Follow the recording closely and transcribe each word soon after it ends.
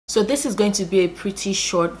So this is going to be a pretty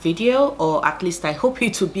short video, or at least I hope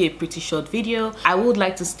it will be a pretty short video. I would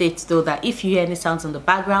like to state though that if you hear any sounds in the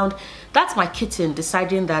background, that's my kitten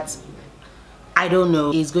deciding that, I don't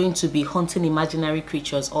know, is going to be hunting imaginary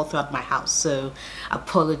creatures all throughout my house. So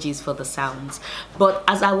apologies for the sounds. But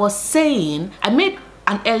as I was saying, I made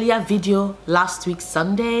an earlier video last week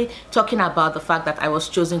Sunday talking about the fact that I was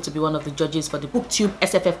chosen to be one of the judges for the Booktube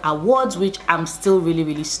SFF Awards, which I'm still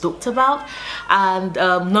really stoked about. And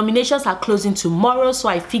nominations are closing tomorrow, so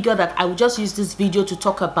I figured that I would just use this video to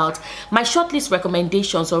talk about my shortlist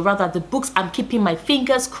recommendations, or rather the books I'm keeping my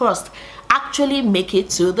fingers crossed actually make it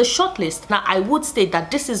to the shortlist. Now, I would state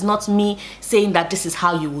that this is not me saying that this is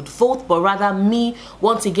how you would vote, but rather me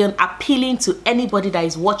once again appealing to anybody that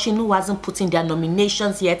is watching who hasn't put in their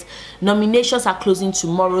nominations yet. Nominations are closing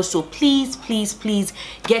tomorrow, so please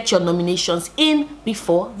get your nominations in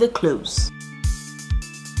before the close.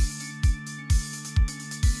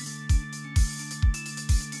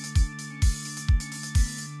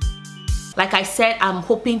 Like I said, I'm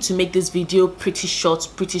hoping to make this video pretty short,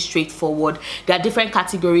 pretty straightforward. There are different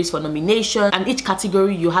categories for nomination, and each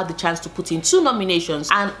category you have the chance to put in 2 nominations.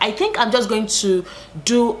 And I think I'm just going to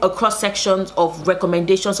do a cross section of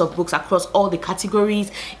recommendations of books across all the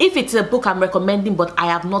categories. If it's a book I'm recommending but I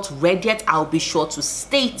have not read yet, I'll be sure to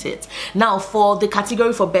state it. Now, for the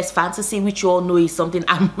category for best fantasy, which you all know is something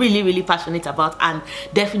I'm really passionate about and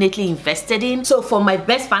definitely invested in. So for my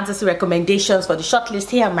best fantasy recommendations for the shortlist,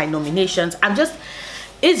 here are my nominations.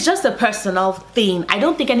 It's just a personal thing. I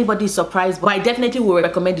don't think anybody is surprised, but I definitely will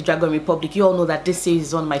recommend The Dragon Republic. You all know that this series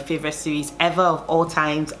is one of my favorite series ever of all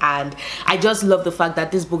times, and I just love the fact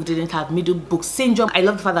that this book didn't have middle book syndrome. I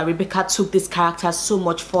love the fact that Rebecca took this character so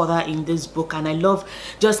much further in this book, and I love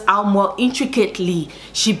just how more intricately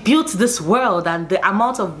she built this world and the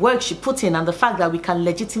amount of work she put in, and the fact that we can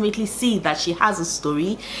legitimately see that she has a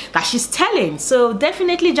story that she's telling. So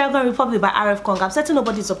definitely Dragon Republic by R.F. Kong. I'm certain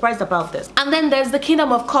nobody's surprised about this. And then there's The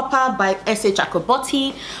Kingdom of Copper by S.H.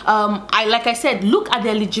 Akoboti. Like I said, look at the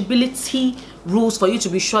eligibility rules for you to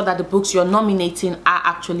be sure that the books you're nominating are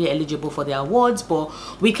actually eligible for the awards. But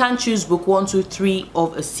we can choose book 1, 2, 3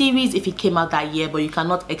 of a series if it came out that year, but you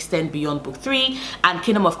cannot extend beyond book 3. And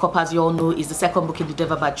Kingdom of Copper, as you all know, is the second book in the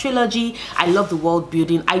Devabad trilogy. I love the world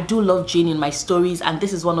building. I do love Jane in my stories, and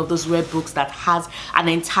this is one of those rare books that has an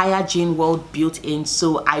entire Jane world built in,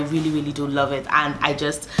 so I really do love it. And I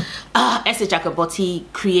just S.H. Akoboti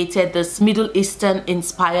created this Middle Eastern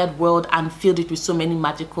inspired world and filled it with so many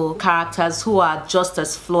magical characters who are just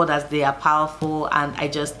as flawed as they are powerful. And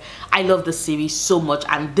I love the series so much,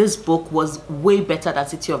 and this book was way better than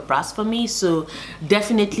City of Brass for me. So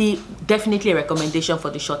definitely a recommendation for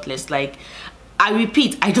the shortlist. Like, I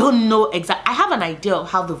repeat, I don't know exactly. I have an idea of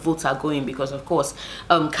how the votes are going because, of course,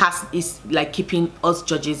 CAS is like keeping us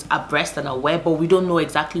judges abreast and aware, but we don't know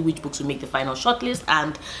exactly which books will make the final shortlist.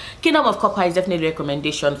 And Kingdom of Copper is definitely a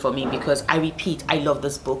recommendation for me because, I repeat, I love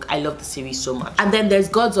this book. I love the series so much. And then there's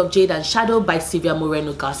Gods of Jade and Shadow by Sylvia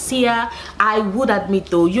Moreno Garcia. I would admit,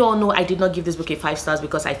 though, you all know I did not give this book a 5 stars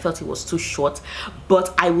because I felt it was too short,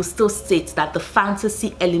 but I will still state that the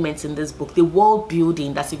fantasy elements in this book, the world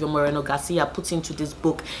building that Sylvia Moreno Garcia puts into this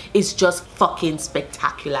book is just fucking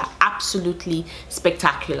spectacular, absolutely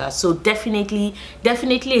spectacular. So definitely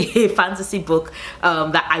a fantasy book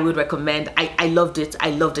that I would recommend. I loved it.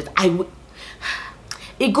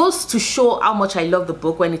 It goes to show how much I love the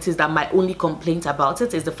book when it is that my only complaint about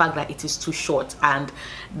it is the fact that it is too short, and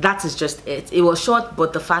that is just it. It was short,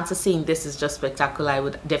 but the fantasy in this is just spectacular. I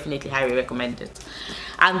would definitely highly recommend it.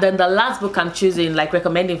 And then the last book I'm choosing, like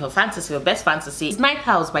recommending for fantasy, or best fantasy, is Night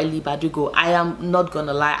House by Lee Bardugo. I am not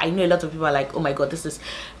gonna lie, I know a lot of people are like, oh my god,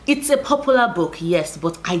 it's a popular book, yes,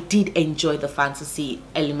 but I did enjoy the fantasy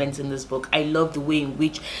elements in this book. I love the way in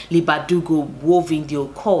which Lee Bardugo wove in the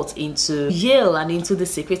occult into Yale and into the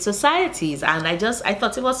secret societies, and I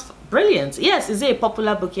thought it was brilliant. Yes, is it a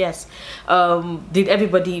popular book? Yes. Did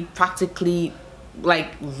everybody practically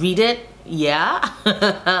like read it? Yeah.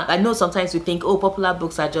 I know sometimes we think, oh, popular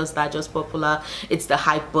books are just popular, it's the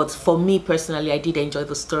hype, but for me personally, I did enjoy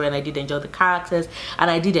the story, and I did enjoy the characters,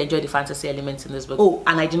 and I did enjoy the fantasy elements in this book. Oh,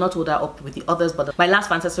 and I did not hold that up with the others, but my last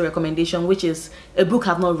fantasy recommendation, which is a book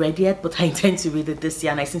I've not read yet, but I intend to read it this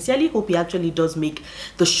year, and I sincerely hope it actually does make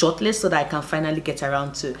the shortlist so that I can finally get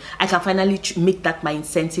around to, I can finally make that my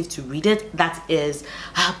incentive to read it. That is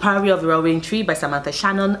Parody of the Roaring Tree by Samantha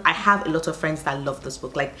Shannon. I have a lot of friends that love this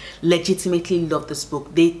book, like legit legitimately love this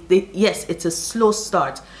book. Yes, it's a slow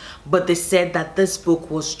start, but they said that this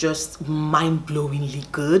book was just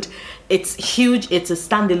mind-blowingly good. It's huge. It's a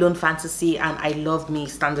standalone fantasy, and I love me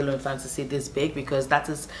standalone fantasy this big because that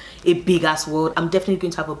is a big ass world. I'm definitely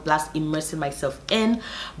going to have a blast immersing myself in.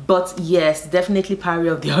 But yes, definitely Parry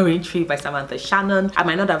of the Orange Tree by Samantha Shannon. I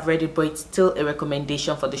might not have read it, but it's still a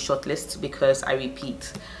recommendation for the shortlist because I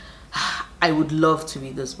repeat, I would love to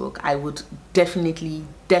read this book. I would definitely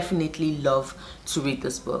love to read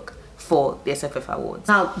this book for the SFF Awards.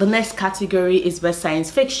 Now, the next category is best science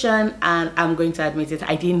fiction, and I'm going to admit it,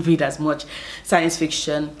 I didn't read as much science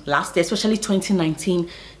fiction last year, especially 2019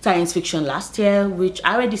 science fiction last year, which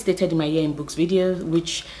I already stated in my year in books video,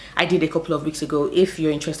 which I did a couple of weeks ago, if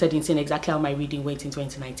you're interested in seeing exactly how my reading went in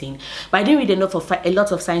 2019. But I didn't read enough of a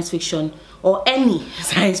lot of science fiction or any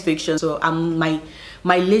science fiction, so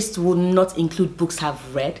my list will not include books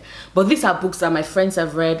I've read, but these are books that my friends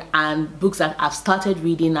have read and books that I've started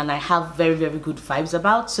reading and I have very good vibes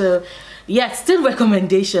about. So yeah, still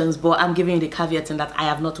recommendations, but I'm giving you the caveat in that I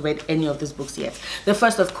have not read any of these books yet. The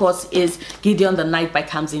first, of course, is Gideon the Knight by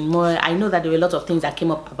Tamsin Moore. I know that there were a lot of things that came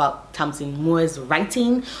up about Tamsin Moore's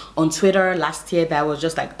writing on Twitter last year that I was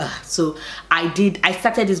just like, ugh. So I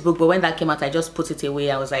started this book, but when that came out, I just put it away.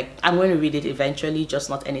 I was like, I'm going to read it eventually, just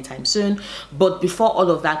not anytime soon. But before all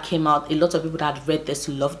of that came out, a lot of people that had read this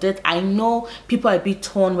loved it. I know people are a bit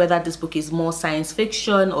torn whether this book is more science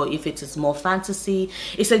fiction or if it is more fantasy.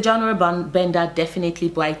 It's a genre bender, definitely,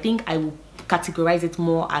 but I think I will categorize it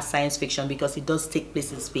more as science fiction because it does take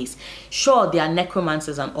place in space. Sure, there are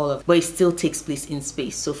necromancers and all of, but it still takes place in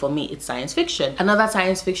space. So for me, it's science fiction. Another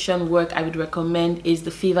science fiction work I would recommend is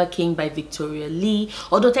The Fever King by Victoria Lee.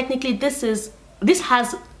 Although technically this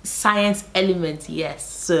has science elements, yes,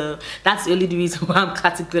 so that's the only reason why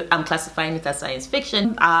I'm classifying it as science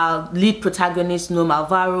fiction. Our lead protagonist, Noam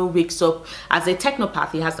Alvaro, wakes up as a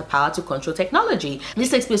technopath. He has the power to control technology. This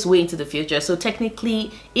takes place way into the future, so technically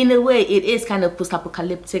in a way it is kind of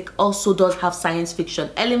post-apocalyptic, also does have science fiction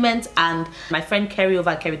elements, and my friend Kerry over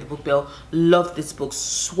at Kerry the Book Bell loved this book,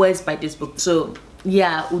 swears by this book. So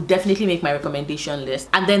yeah, would definitely make my recommendation list.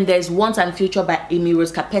 And then there's Once and Future by Amy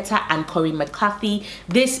Rose Capetta and Corey McCarthy.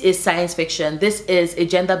 This is science fiction. This is a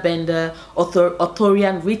gender bender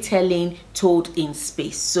Arthurian retelling told in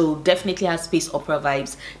space, so definitely has space opera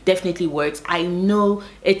vibes, definitely works. I know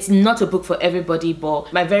it's not a book for everybody,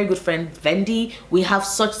 but my very good friend Vendi, we have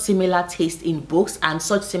such similar taste in books and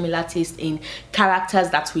such similar taste in characters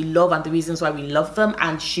that we love and the reasons why we love them,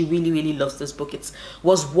 and she really loves this book. It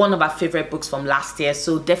was one of our favorite books from last year,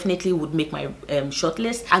 so definitely would make my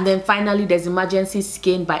shortlist. And then finally there's Emergency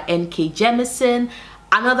Skin by N.K. Jemisin.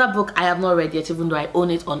 Another book I have not read yet, even though I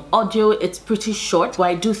own it on audio. It's pretty short, but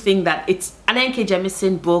I do think that it's an N.K.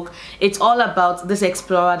 Jemisin book. It's all about this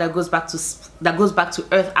explorer that goes back to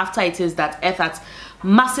Earth after it is that Earth has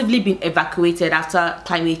massively been evacuated after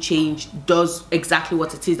climate change does exactly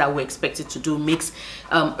what it is that we're expected to do, makes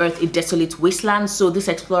Earth a desolate wasteland. So this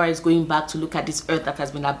explorer is going back to look at this Earth that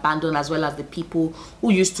has been abandoned, as well as the people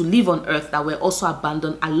who used to live on Earth that were also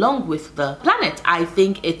abandoned along with the planet. I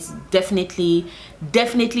think it's definitely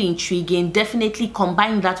intriguing. Definitely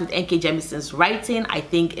combine that with N.K. Jemisin's writing. I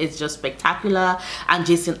think it's just spectacular, and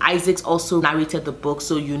Jason Isaacs also narrated the book,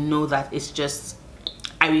 so you know that it's just,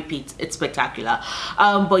 I repeat, it's spectacular.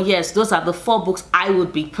 But yes, those are the 4 books I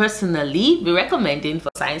would be personally recommending for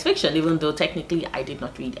science fiction, even though technically I did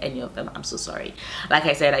not read any of them. I'm so sorry. Like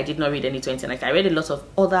I said, I did not read any 2019. I read a lot of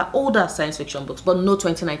other older science fiction books, but no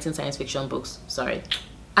 2019 science fiction books, sorry.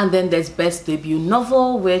 And then there's best debut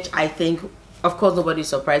novel, which I think, of course, nobody's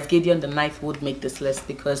surprised, Gideon the Knight would make this list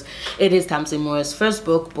because it is Tamsin Moore's first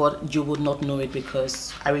book, but you would not know it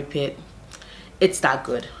because, I repeat, it's that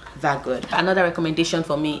good. That good. Another recommendation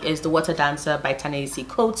for me is The Water Dancer by Ta-Nehisi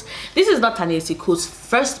Coates. This is not Ta-Nehisi Coates'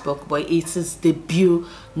 first book, but it's his debut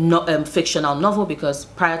fictional novel, because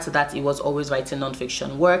prior to that he was always writing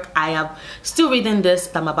non-fiction work. I am still reading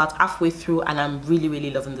this. I'm about halfway through and I'm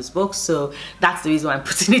really loving this book, so that's the reason why I'm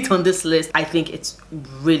putting it on this list. I think it's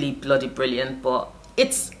really bloody brilliant, but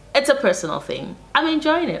it's a personal thing. I'm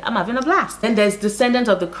enjoying it. I'm having a blast. Then there's Descendant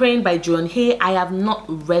of the Crane by Joan Hay. I have not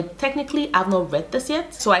read, technically I've not read this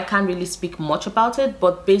yet, so I can't really speak much about it,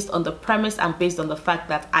 but based on the premise and based on the fact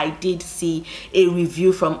that I did see a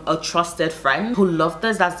review from a trusted friend who loved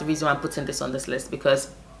this, that's the reason why I'm putting this on this list,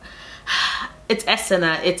 because it's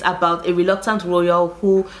Essener. It's about a reluctant royal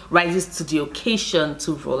who rises to the occasion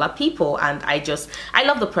to rule her people, and I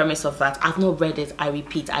love the premise of that. I've not read it. I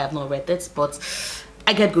repeat, I have not read it, but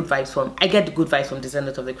I get good vibes from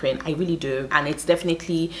Descendant of the Crane. I really do, and it's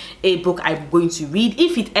definitely a book I'm going to read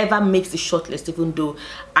if it ever makes the shortlist, even though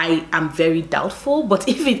I am very doubtful. But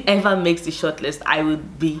if it ever makes the shortlist, I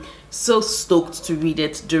would be so stoked to read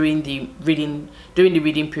it during the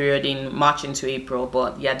reading period in March into April.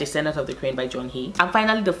 But yeah, Descendant of the Crane by John Hay. And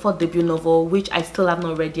finally, the 4th debut novel, which I still have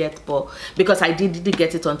not read yet, but because I didn't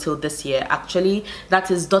get it until this year actually,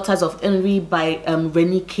 that is Daughters of Envy by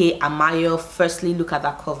Renike Amayo. Firstly, look at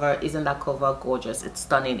that cover. Isn't that cover gorgeous? It's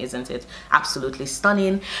stunning, isn't it? Absolutely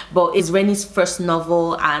stunning. But it's Reni's first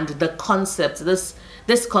novel, and the concept, this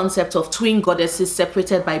concept of twin goddesses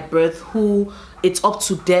separated by birth, who it's up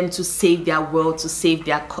to them to save their world, to save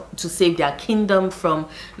their kingdom from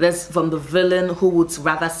the villain who would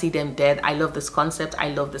rather see them dead. I love this concept. I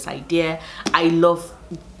love this idea. I love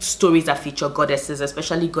stories that feature goddesses,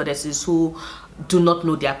 especially goddesses who do not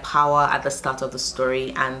know their power at the start of the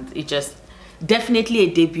story. And it just definitely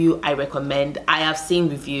a debut I recommend. I have seen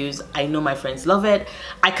reviews. I know my friends love it.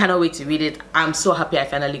 I cannot wait to read it. I'm so happy I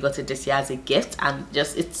finally got it this year as a gift, and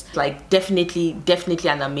just it's like definitely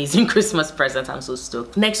an amazing Christmas present. I'm so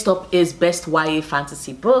stoked. Next up is best YA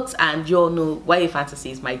fantasy books, and you all know YA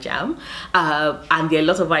fantasy is my jam, and there are a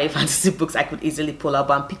lot of YA fantasy books I could easily pull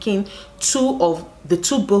up. I'm picking the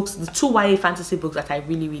two YA fantasy books that I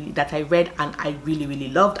read and I really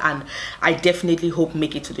loved, and I definitely hope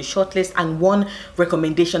make it to the shortlist, and one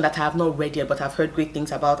recommendation that I have not read yet but I've heard great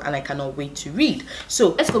things about and I cannot wait to read. So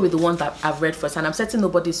let's go with the ones that I've read first, and I'm certain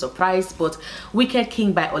nobody's surprised, but Wicked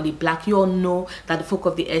King by Oli Black. You all know that the Folk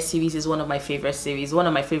of the Air series is one of my favorite series, one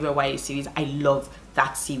of my favorite YA series. I love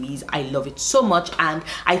that series. I love it so much, and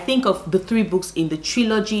I think of the 3 books in the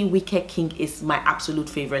trilogy, Wicked King is my absolute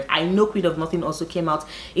favorite. I know Queen of Nothing also came out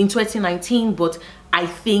in 2019, but I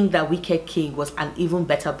think that Wicked King was an even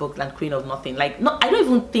better book than Queen of Nothing. Like, no, I don't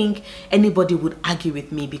even think anybody would argue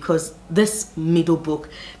with me, because this middle book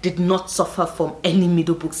did not suffer from any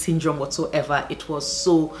middle book syndrome whatsoever. It was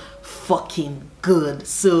so fucking good.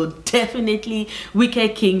 So definitely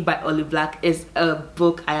Wicked King by Oli Black is a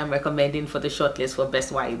book I am recommending for the shortlist for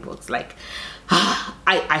best YA books. Like,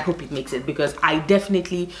 I hope it makes it, because I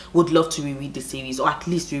definitely would love to reread the series, or at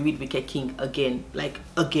least reread Wicked King again, like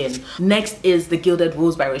again. Next is The Gilded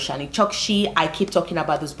Wolves by Roshani Chokshi. I keep talking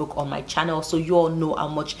about this book on my channel, so you all know how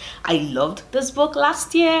much I loved this book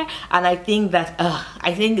last year, and I think that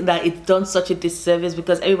it's done such a disservice,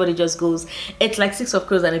 because everybody just goes, it's like Six of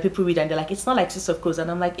Crows, and then people read and they're like, it's not like Six of Crows, and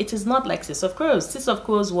I'm like, it is not like Six of Crows. Six of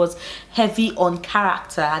Crows was heavy on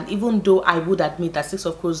character, and even though I would admit that Six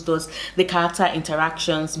of Crows does the character interactions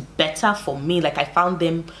better for me, like I found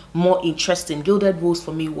them more interesting, Gilded Wolves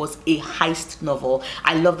for me was a heist novel.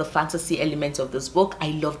 I love the fantasy elements of this book.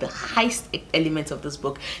 I love the heist elements of this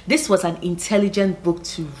book. This was an intelligent book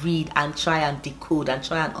to read and try and decode and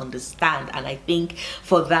try and understand, and I think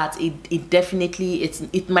for that it definitely,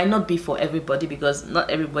 it might not be for everybody, because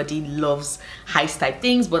not everybody loves heist type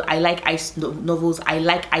things, but I like heist novels, I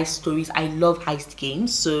like heist stories, I love heist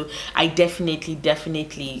games, so I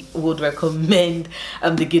definitely would recommend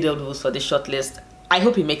The Gilded Wolves for the shortlist. I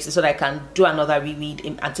hope it makes it so that I can do another reread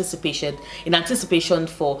in anticipation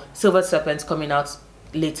for Silver Serpents coming out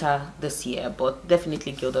later this year. But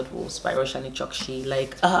definitely Gilded Wolves by Roshani Chokshi,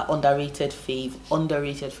 like underrated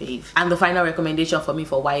fave. And the final recommendation for me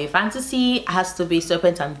for YA fantasy has to be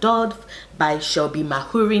Serpent and Dove by Shelby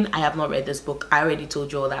Mahurin. I have not read this book. I already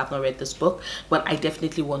told you all that I have not read this book, but I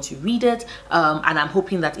definitely want to read it, and I'm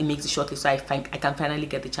hoping that it makes the shortlist, so I can finally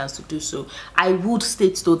get the chance to do so. I would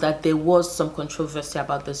state though that there was some controversy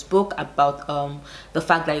about this book, about the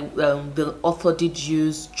fact that the author did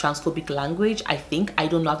use transphobic language. I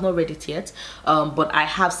don't know, I've not read it yet, but I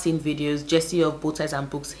have seen videos. Jesse of Both Sides and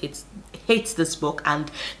Books hates this book, and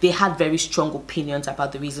they had very strong opinions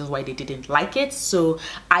about the reasons why they didn't like it, so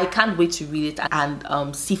I can't wait to read it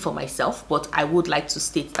and see for myself. But I would like to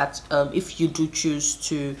state that if you do choose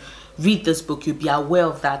to read this book, you'll be aware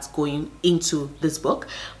of that going into this book.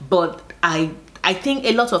 But I think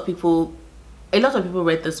a lot of people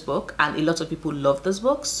read this book and a lot of people love this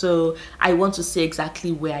book, so I want to say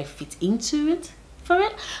exactly where I fit into it for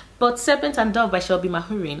it. But Serpent and Dove by Shelby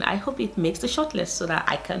Mahurin, I hope it makes the shortlist so that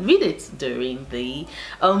I can read it during the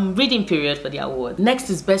reading period for the award.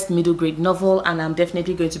 Next is best middle grade novel, and I'm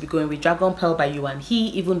definitely going to be going with Dragon Pearl by Yuan He,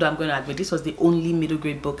 even though I'm going to admit this was the only middle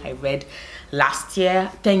grade book I read last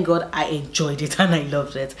year. Thank God I enjoyed it and I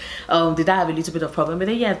loved it. Did I have a little bit of problem with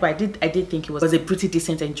it? Yes, but I did think it was a pretty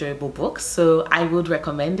decent, enjoyable book, so I would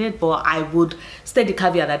recommend it. But I would state the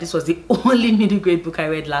caveat that this was the only middle grade book I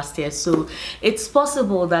read last year, so it's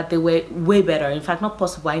possible that they were way better. In fact, not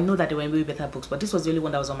possible, I know that they were way better books, but this was the only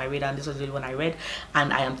one that was on my radar, and this was the only one I read,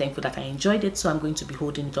 and I am thankful that I enjoyed it. So I'm going to be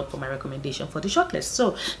holding it up for my recommendation for the shortlist.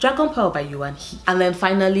 So Dragon Pearl by Yuan He. And then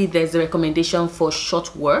finally there's the recommendation for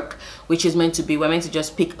short work, which is meant to be, we're meant to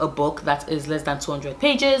just pick a book that is less than 200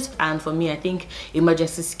 pages. And for me, I think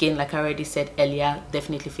Emergency Skin, like I already said earlier,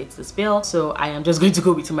 definitely fits this bill. So I am just going to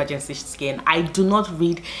go with Emergency Skin. I do not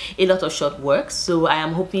read a lot of short works, so I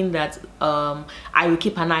am hoping that I will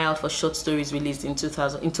keep an eye out for short stories released in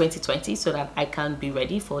 2020 so that I can be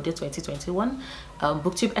ready for the 2021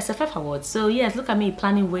 Booktube SFF Awards. So yes, look at me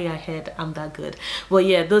planning way ahead. I'm that good. Well,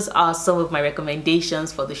 yeah, those are some of my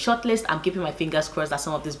recommendations for the shortlist. I'm keeping my fingers crossed that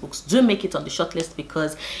some of these books do make it on the shortlist,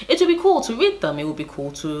 because it will be cool to read them. It will be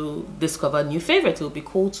cool to discover new favorites. It will be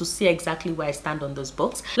cool to see exactly where I stand on those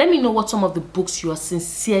books. Let me know what some of the books you are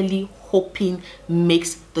sincerely hoping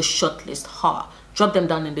makes the shortlist. Drop them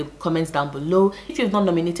down in the comments down below. If you've not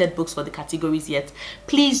nominated books for the categories yet,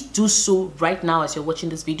 please do so right now as you're watching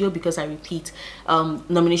this video, because I repeat,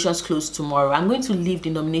 nominations close tomorrow. I'm going to leave the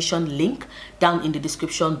nomination link down in the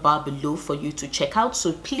description bar below for you to check out,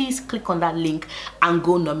 so please click on that link and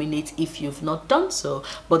go nominate if you've not done so.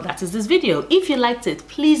 But that is this video. If you liked it,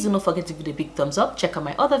 please do not forget to give it a big thumbs up. Check out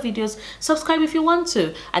my other videos, subscribe if you want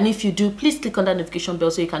to, and if you do, please click on that notification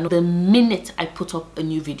bell so you can know the minute I put up a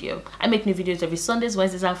new video. I make new videos every Sundays,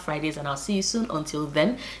 Wednesdays and Fridays, and I'll see you soon. Until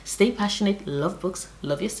then, stay passionate, love books,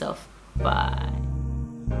 love yourself. Bye.